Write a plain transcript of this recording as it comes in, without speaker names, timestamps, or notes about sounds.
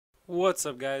What's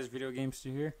up, guys? Video Game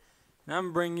Stu here, and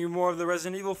I'm bringing you more of the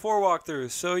Resident Evil 4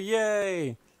 walkthrough. So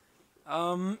yay!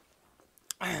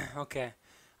 Okay.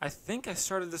 I think I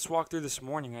started this walkthrough this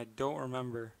morning. I don't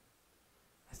remember.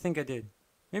 I think I did.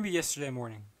 Maybe yesterday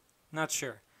morning. Not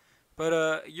sure.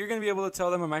 But you're gonna be able to tell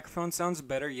that my microphone sounds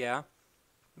better, yeah.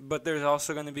 But there's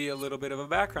also gonna be a little bit of a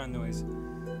background noise.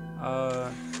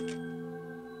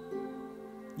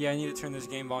 Yeah, I need to turn this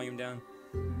game volume down.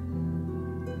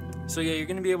 So yeah, you're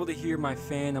gonna be able to hear my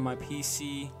fan on my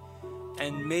PC,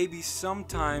 and maybe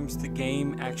sometimes the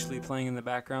game actually playing in the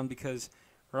background, because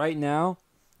right now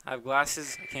I have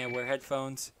glasses, I can't wear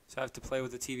headphones, so I have to play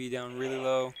with the TV down really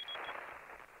low.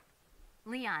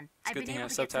 Leon, I've been able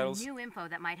to get some new info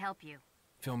that might help you.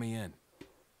 Fill me in.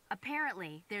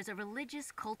 Apparently, there's a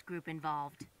religious cult group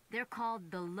involved. They're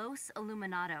called the Los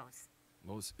Illuminados.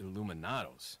 Los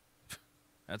Illuminados?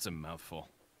 That's a mouthful.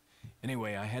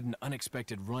 Anyway, I had an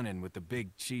unexpected run-in with the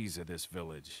big cheese of this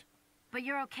village. But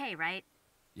you're okay, right?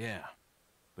 Yeah,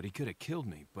 but he could have killed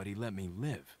me, but he let me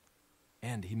live.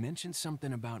 And he mentioned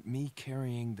something about me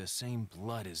carrying the same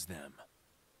blood as them.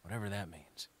 Whatever that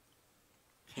means.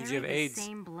 Means you have AIDS. The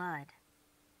same blood.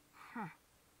 Huh.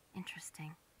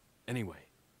 Interesting. Anyway,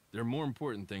 there are more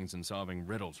important things than solving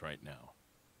riddles right now.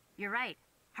 You're right.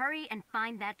 Hurry and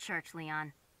find that church,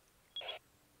 Leon.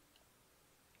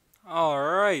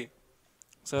 Alright.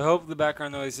 So I hope the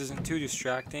background noise isn't too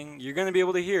distracting. You're going to be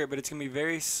able to hear it, but it's going to be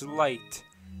very slight.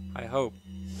 I hope.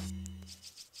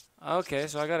 Okay,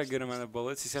 so I got a good amount of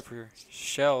bullets, except for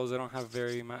shells. I don't have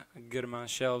a good amount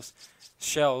of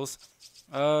shells.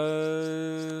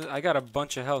 I got a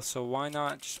bunch of health, so why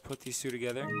not just put these two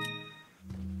together?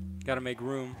 Gotta make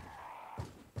room.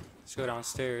 Let's go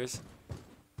downstairs.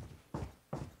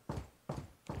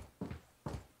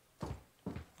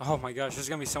 Oh my gosh, there's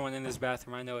gonna be someone in this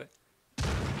bathroom, I know it.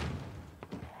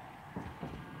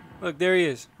 Look, there he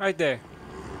is, right there.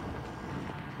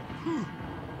 Come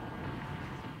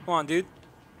on, dude.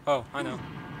 Oh, I know.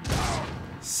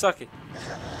 Suck it.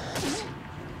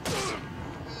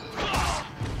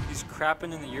 He's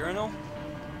crapping in the urinal?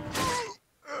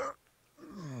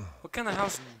 What kind of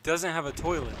house doesn't have a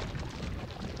toilet?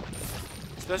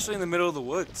 Especially in the middle of the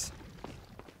woods.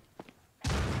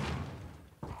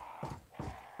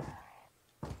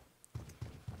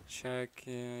 Check,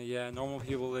 yeah, normal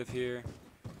people live here.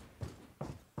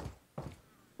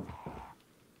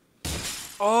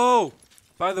 Oh!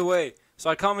 By the way, so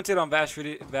I commented on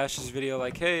Vash's video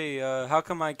like, hey, how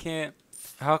come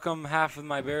half of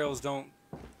my barrels don't,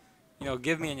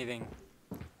 give me anything?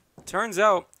 Turns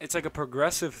out, it's like a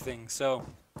progressive thing, so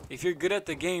if you're good at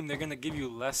the game, they're gonna give you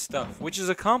less stuff, which is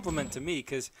a compliment to me,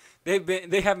 because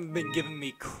they haven't been giving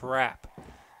me crap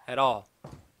at all.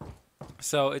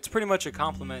 So it's pretty much a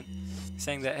compliment,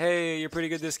 saying that, hey, you're pretty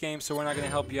good at this game, so we're not going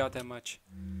to help you out that much.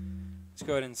 Let's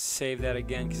go ahead and save that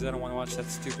again, because I don't want to watch that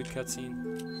stupid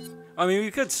cutscene. I mean, we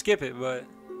could skip it, but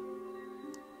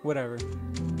whatever.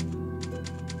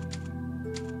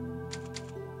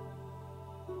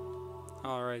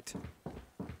 Alright.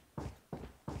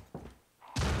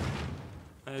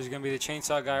 There's going to be the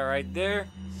chainsaw guy right there.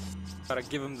 Gotta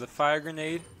give him the fire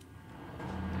grenade.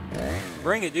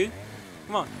 Bring it, dude.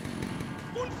 Come on.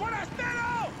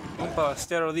 Un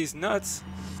forastero, these nuts.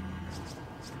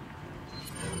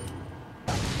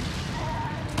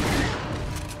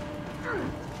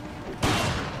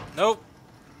 Nope.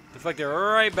 Deflected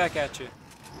right back at you.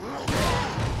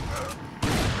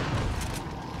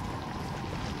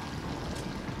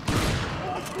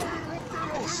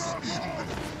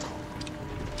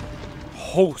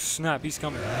 Oh snap, he's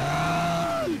coming.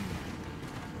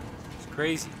 It's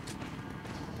crazy.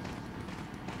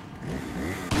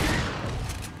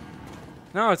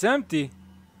 No, it's empty.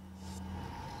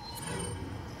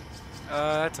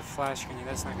 That's a flash grenade.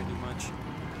 That's not gonna do much.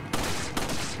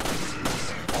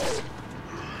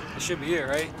 That should be it,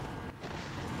 right?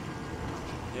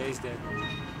 Yeah, he's dead.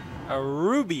 A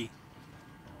ruby.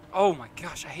 Oh my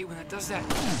gosh, I hate when that does that.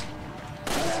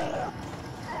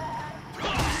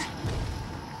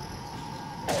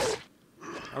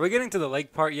 Are we getting to the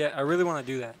lake part yet? I really want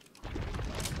to do that.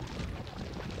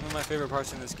 One of my favorite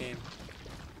parts in this game.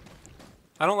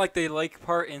 I don't like the lake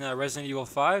part in Resident Evil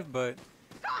 5, but...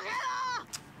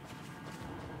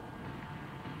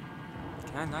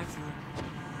 Can I knife you?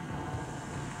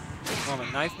 Want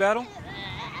a knife battle?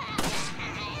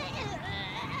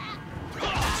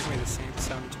 It's made the same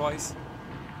sound twice.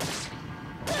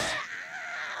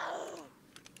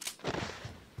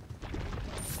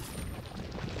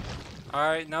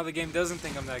 Alright, now the game doesn't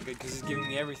think I'm that good because it's giving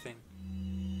me everything.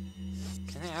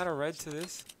 Can I add a red to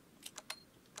this?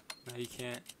 No, you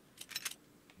can't.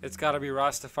 It's gotta be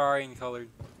Rastafarian colored.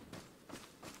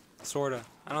 Sorta.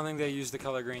 I don't think they use the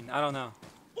color green. I don't know.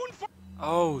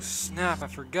 Oh, snap. I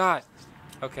forgot.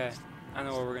 Okay. I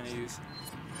know what we're gonna use.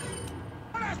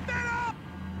 And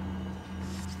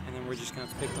then we're just gonna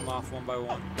pick them off one by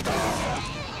one.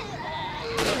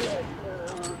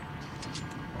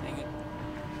 Dang it.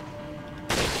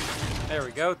 There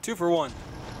we go. 2 for 1.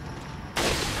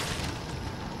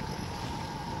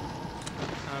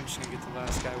 I'm just gonna get the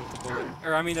last guy with the bullet.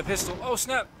 Or, I mean, the pistol. Oh,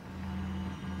 snap!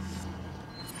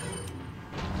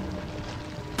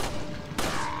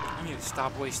 I need to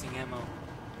stop wasting ammo.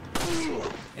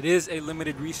 It is a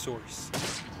limited resource.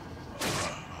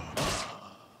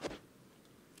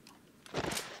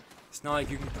 It's not like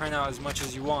you can print out as much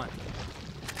as you want.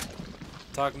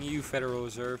 I'm talking to you, Federal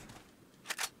Reserve.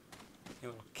 You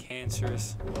little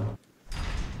cancerous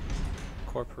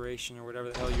corporation or whatever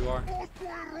the hell you are.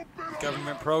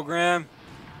 Government program.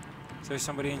 Is there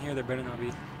somebody in here? There better not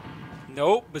be.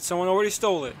 Nope, but someone already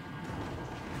stole it.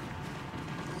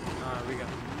 Alright, we got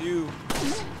a new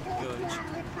village.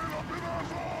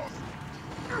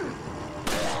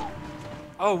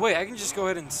 Oh wait, I can just go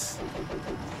ahead and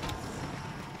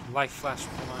life flash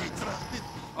with mine.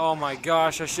 Oh my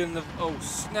gosh, I shouldn't have. Oh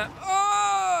snap!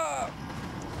 Ah!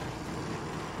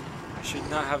 I should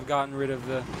not have gotten rid of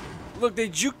the. Look, they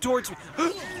juke towards me.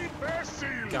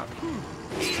 Got me.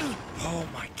 Oh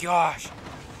my gosh.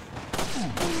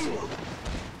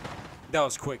 That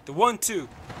was quick. The 1-2.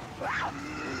 Alright,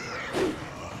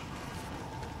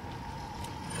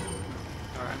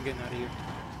 I'm getting out of here.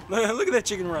 Look at that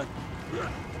chicken run.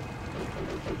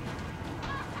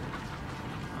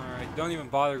 Alright, don't even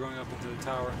bother going up into the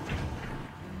tower.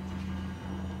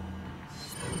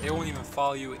 They won't even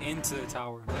follow you into the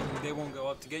tower. They won't go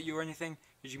up to get you or anything.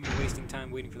 You're just gonna be wasting time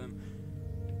waiting for them.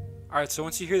 Alright, so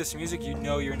once you hear this music, you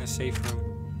know you're in a safe room.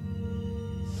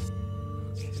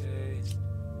 Okay.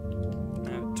 I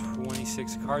have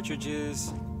 26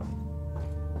 cartridges.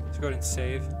 Let's go ahead and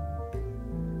save.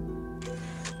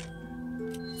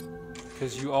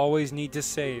 Because you always need to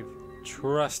save.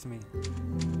 Trust me.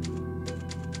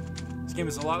 This game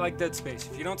is a lot like Dead Space.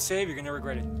 If you don't save, you're gonna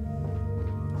regret it.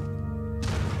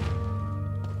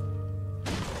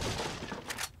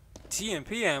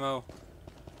 TMP ammo.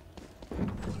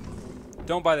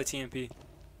 Don't buy the TMP.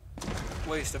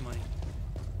 Waste of money.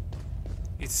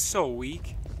 It's so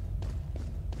weak.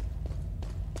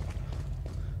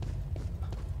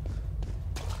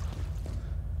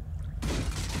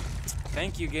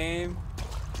 Thank you, game.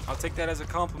 I'll take that as a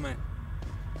compliment.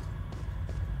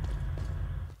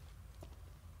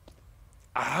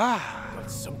 Ah!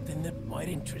 Got something that might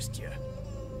interest you.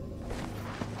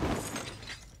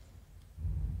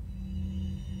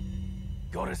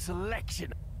 Got a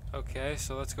selection. Okay,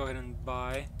 so let's go ahead and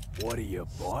buy. What are you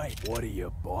buying? What are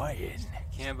you buying?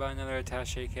 Can't buy another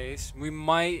attache case. We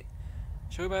might.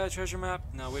 Should we buy that treasure map?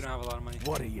 No, we don't have a lot of money.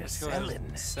 What are you Let's go ahead selling?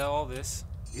 and sell all this.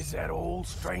 Is that all,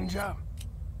 stranger?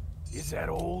 Is that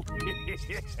all?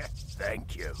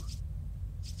 Thank you.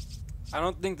 I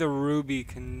don't think the ruby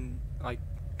can, like,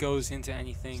 goes into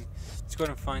anything. Let's go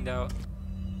ahead and find out.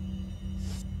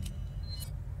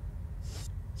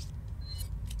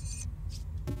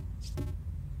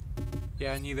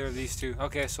 Yeah, neither of these two.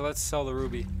 Okay, so let's sell the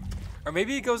ruby. Or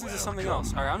maybe it goes into something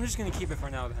else. Alright, I'm just gonna keep it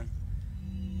for now then.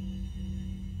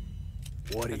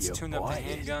 What Let's are you tune up the buying?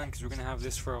 handgun because we're gonna have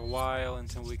this for a while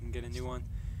until we can get a new one.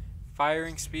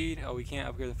 Firing speed. Oh, we can't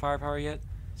upgrade the firepower yet.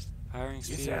 Firing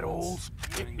speed. Is that all? Let's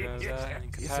go and grab that.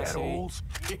 And Is that capacity. all?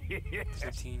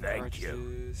 15 Thank you.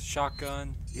 cartridges.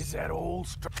 Shotgun. Is that all?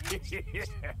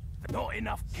 Not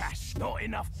enough cash. Not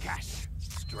enough cash,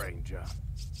 stranger.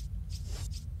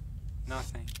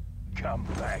 Nothing. Come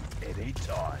back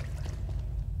anytime.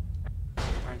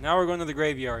 Alright, now we're going to the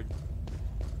graveyard.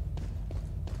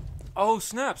 Oh,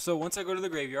 snap. So once I go to the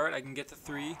graveyard, I can get the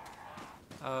 3.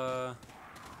 Okay,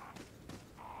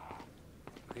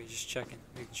 just checking.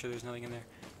 Making sure there's nothing in there.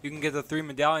 You can get the 3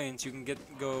 medallions. You can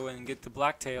go and get the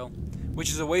blacktail, which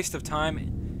is a waste of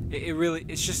time.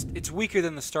 It's weaker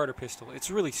than the starter pistol. It's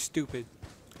really stupid.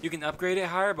 You can upgrade it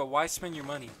higher, but why spend your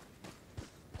money?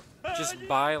 Just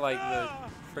buy, like, the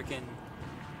frickin'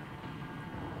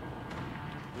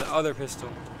 the other pistol.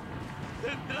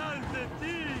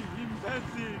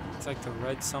 It's like the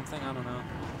red something, I don't know.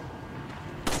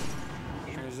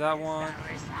 There's that one.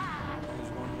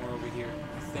 There's one more over here,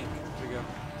 I think. Here we go.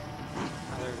 Oh,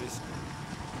 there it is.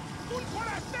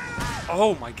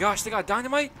 Oh my gosh, they got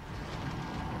dynamite?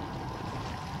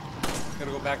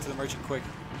 Gotta go back to the merchant quick.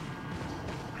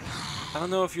 I don't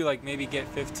know if you, like, maybe get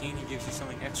 15, he gives you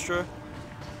something extra.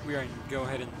 We are gonna go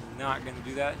ahead and not gonna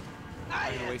do that.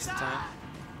 I'm gonna waste the time.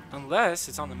 Unless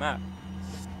it's on the map.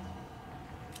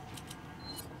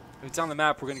 If it's on the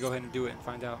map, we're going to go ahead and do it and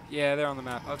find out. Yeah, they're on the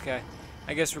map. Okay.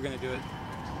 I guess we're going to do it.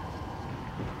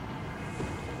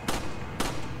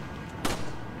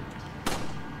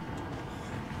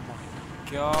 Oh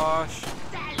my gosh.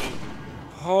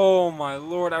 Oh my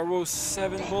lord, I rolled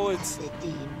 7 bullets.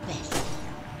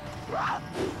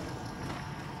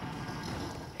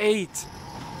 8.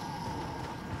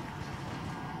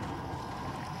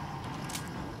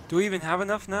 Do we even have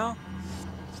enough now?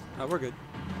 Oh, we're good.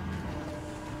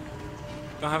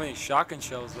 Don't have any shotgun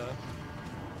shells though.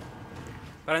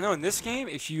 But I know in this game,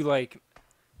 if you like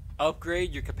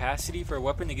upgrade your capacity for a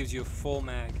weapon, it gives you a full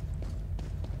mag,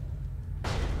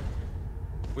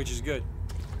 which is good.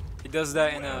 It does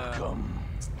that in a.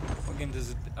 What game does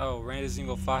it? Oh, Resident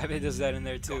Evil 5. It does that in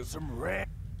there too. Okay.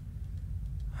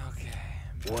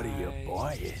 What are you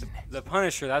buying? The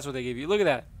Punisher. That's what they gave you. Look at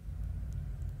that.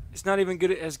 It's not even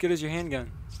good as good as your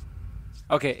handgun.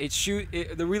 Okay,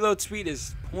 the reload speed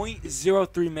is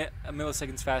 0.03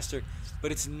 milliseconds faster,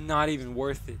 but it's not even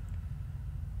worth it.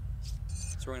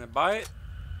 So we're gonna buy it.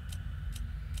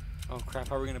 Oh crap!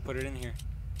 How are we gonna put it in here?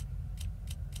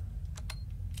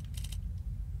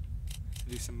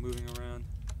 Do some moving around.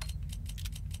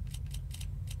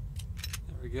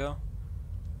 There we go.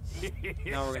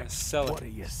 Now we're gonna sell it. What are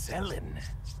you selling?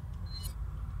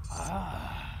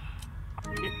 Ah.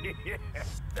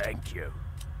 Thank you.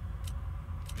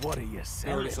 What are you I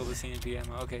selling? already sold the CNP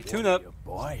ammo. Okay, What tune are up. you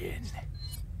buying?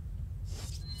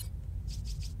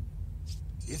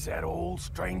 Is that all,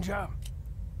 stranger?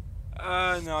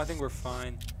 No, I think we're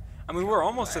fine. I mean, we're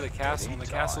almost to the castle, and the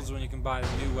castle's when you can buy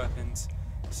the new weapons.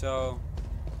 So,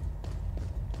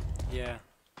 yeah.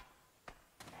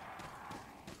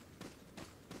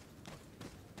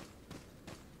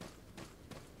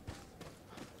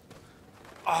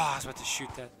 Oh, I was about to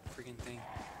shoot that freaking thing.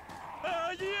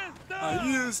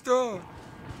 Ahí está.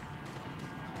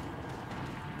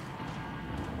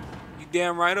 You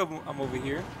damn right I'm over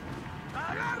here. No,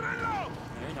 you're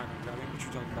not gonna grab me. What you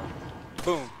talking about?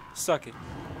 Boom. Suck it.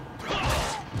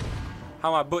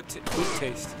 How my boot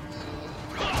taste?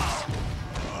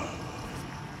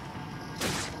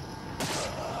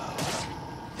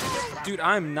 Dude,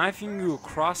 I'm knifing you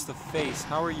across the face.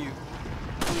 How are you?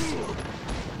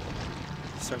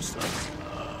 Start stuff.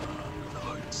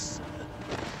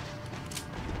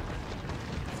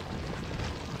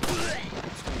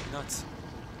 It's going nuts.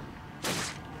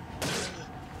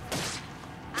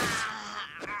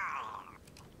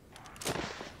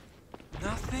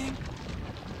 Nothing?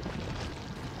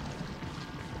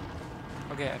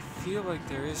 Okay, I feel like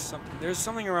there is something. There's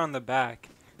something around the back.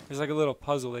 There's like a little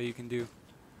puzzle that you can do.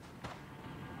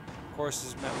 Of course,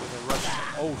 is met with a Russian.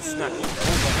 Oh, snap.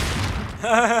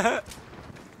 Hold on.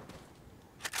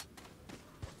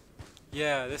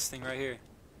 Yeah, this thing right here.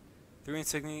 3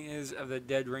 insignias of the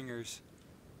dead ringers.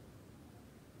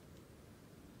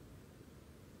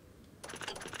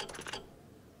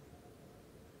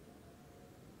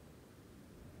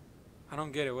 I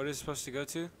don't get it. What is it supposed to go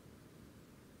to?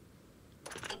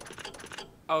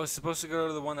 Oh, it's supposed to go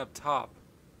to the one up top.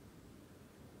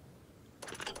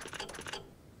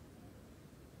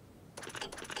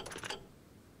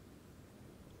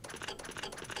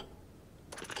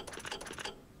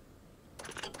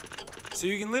 So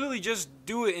you can literally just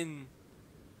do it in...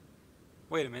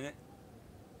 Wait a minute.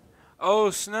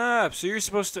 Oh, snap. So you're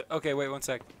supposed to... Okay, wait 1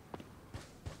 sec.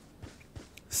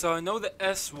 So I know the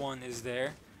S1 is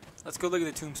there. Let's go look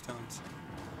at the tombstones.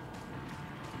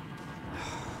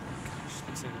 Gosh,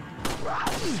 looks like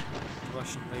a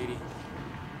Russian lady.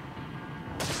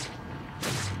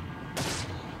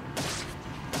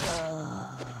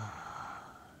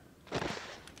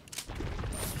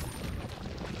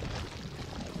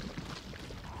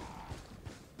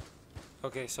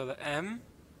 Okay, so the M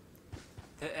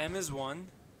is one,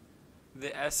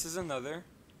 the S is another,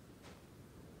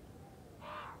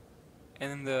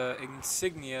 and then the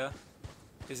insignia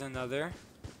is another.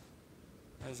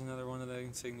 There's another one of the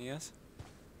insignias.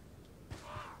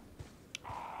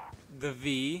 The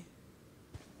V.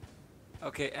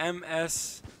 Okay,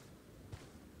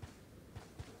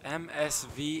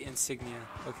 MSV insignia.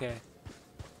 Okay.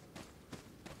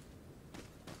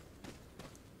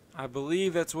 I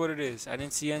believe that's what it is. I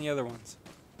didn't see any other ones.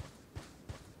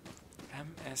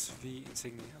 MSV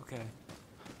insignia. Okay.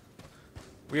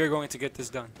 We are going to get this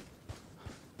done.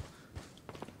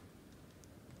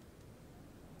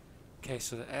 Okay,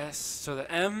 so the S, so the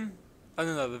M, oh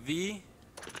no, the V,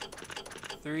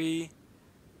 3,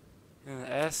 and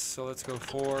the S, so let's go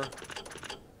 4.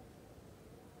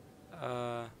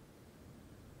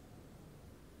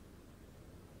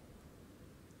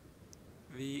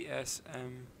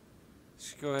 VSM.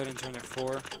 Let's go ahead and turn it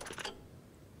 4.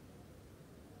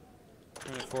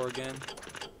 Turn it 4 again.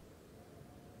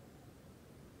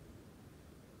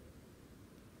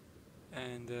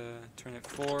 And turn it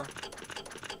 4.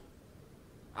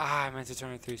 Ah, I meant to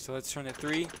turn it 3. So let's turn it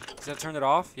 3. Does that turn it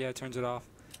off? Yeah, it turns it off.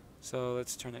 So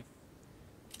let's turn it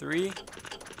 3. Let's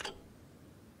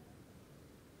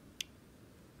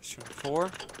turn it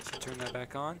 4. So turn that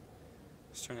back on.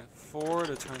 Let's turn it 4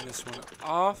 to turn this one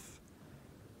off.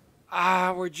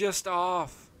 Ah, we're just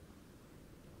off.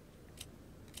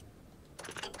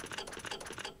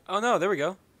 Oh no, there we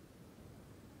go.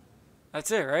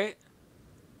 That's it, right?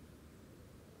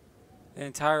 The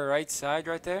entire right side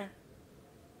right there.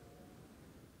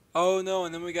 Oh no,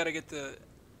 and then we gotta get the...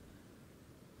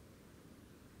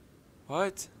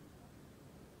 What?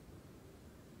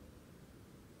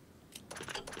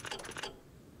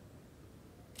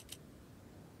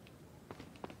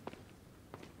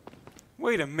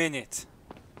 Wait a minute.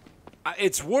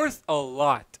 It's worth a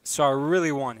lot, so I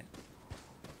really want it.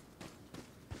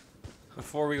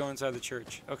 Before we go inside the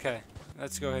church. Okay,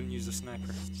 let's go ahead and use the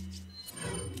sniper.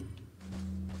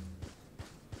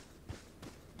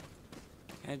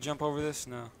 Can I jump over this?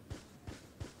 No.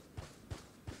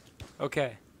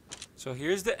 Okay, so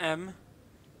here's the M.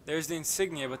 There's the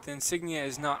insignia, but the insignia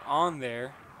is not on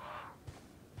there.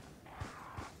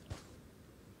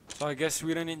 So I guess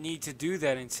we didn't need to do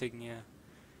that insignia.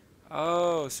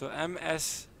 Oh, so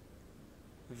MSV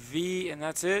and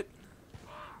that's it?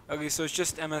 Okay, so it's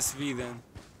just MSV then.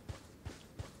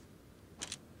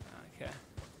 Okay.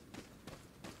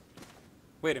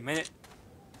 Wait a minute.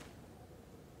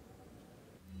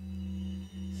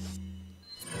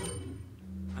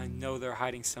 I know they're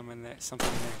hiding something in there.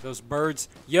 Those birds.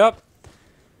 Yup.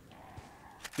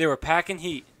 They were packing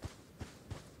heat.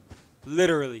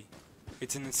 Literally.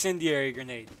 It's an incendiary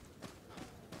grenade.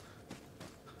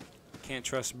 Can't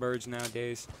trust birds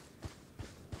nowadays.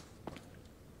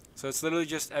 So it's literally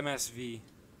just MSV.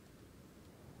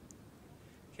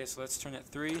 Okay, so let's turn it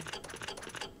 3.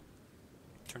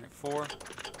 Turn it 4. Turn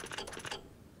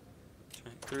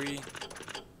it 3.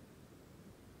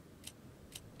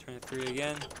 Turn it 3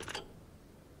 again.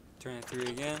 Turn it 3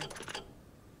 again.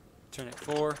 Turn it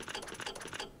 4. And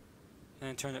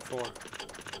then turn it 4.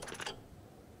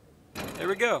 There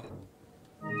we go.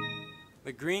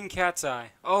 The green cat's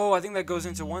eye. Oh, I think that goes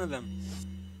into one of them.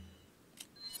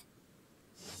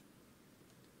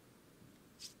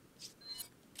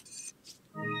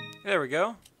 There we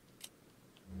go.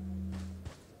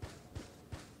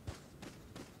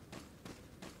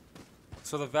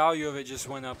 So the value of it just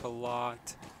went up a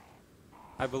lot.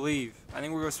 I believe. I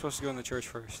think we were supposed to go in the church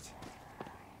first.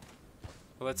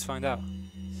 Well, let's find out.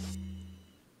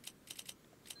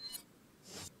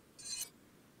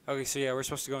 Okay, so yeah, we're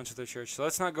supposed to go into the church. So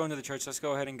let's not go into the church. Let's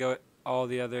go ahead and go at all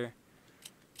the other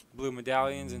blue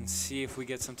medallions and see if we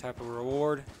get some type of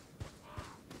reward.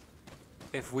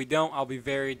 If we don't, I'll be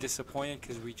very disappointed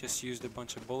because we just used a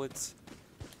bunch of bullets.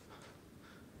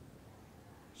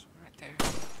 So right there.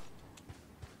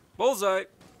 Bullseye!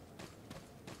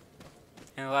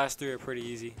 And the last 3 are pretty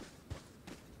easy.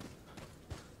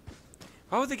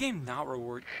 Why would the game not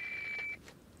reward?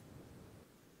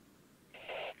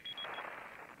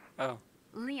 Oh.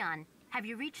 Leon, have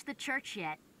you reached the church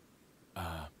yet?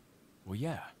 Well,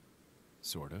 yeah.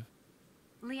 Sort of.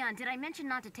 Leon, did I mention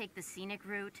not to take the scenic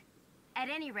route? At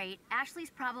any rate, Ashley's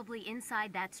probably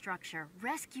inside that structure.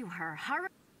 Rescue her. Hurry.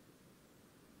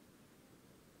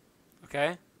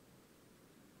 Okay.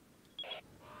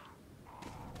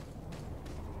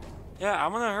 Yeah,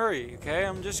 I'm gonna hurry, okay?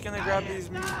 I'm just gonna grab these...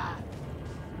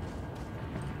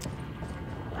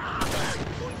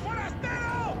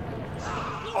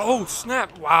 Oh,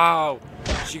 snap! Wow!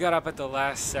 She got up at the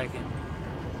last second.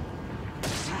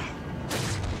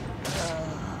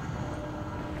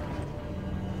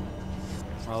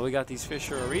 Well, we got these fish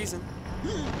for a reason.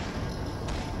 We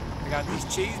got these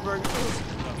cheeseburgers.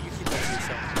 No, you keep that to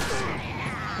yourself.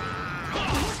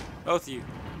 Both of you,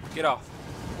 get off.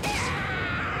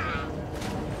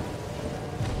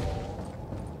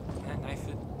 Can that knife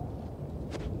it?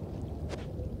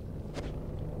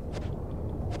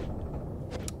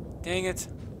 Dang it.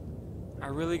 I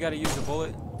really gotta use the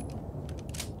bullet.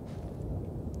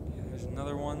 Yeah, there's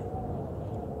another one.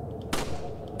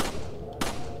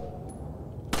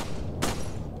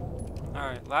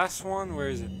 Alright, last one. Where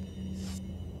is it?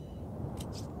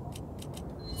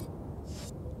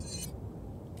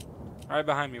 Right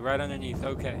behind me, right underneath.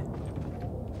 Okay.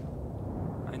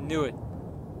 I knew it.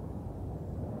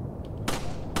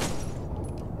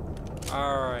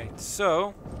 Alright,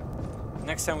 so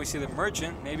next time we see the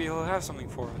merchant, maybe he'll have something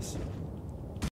for us.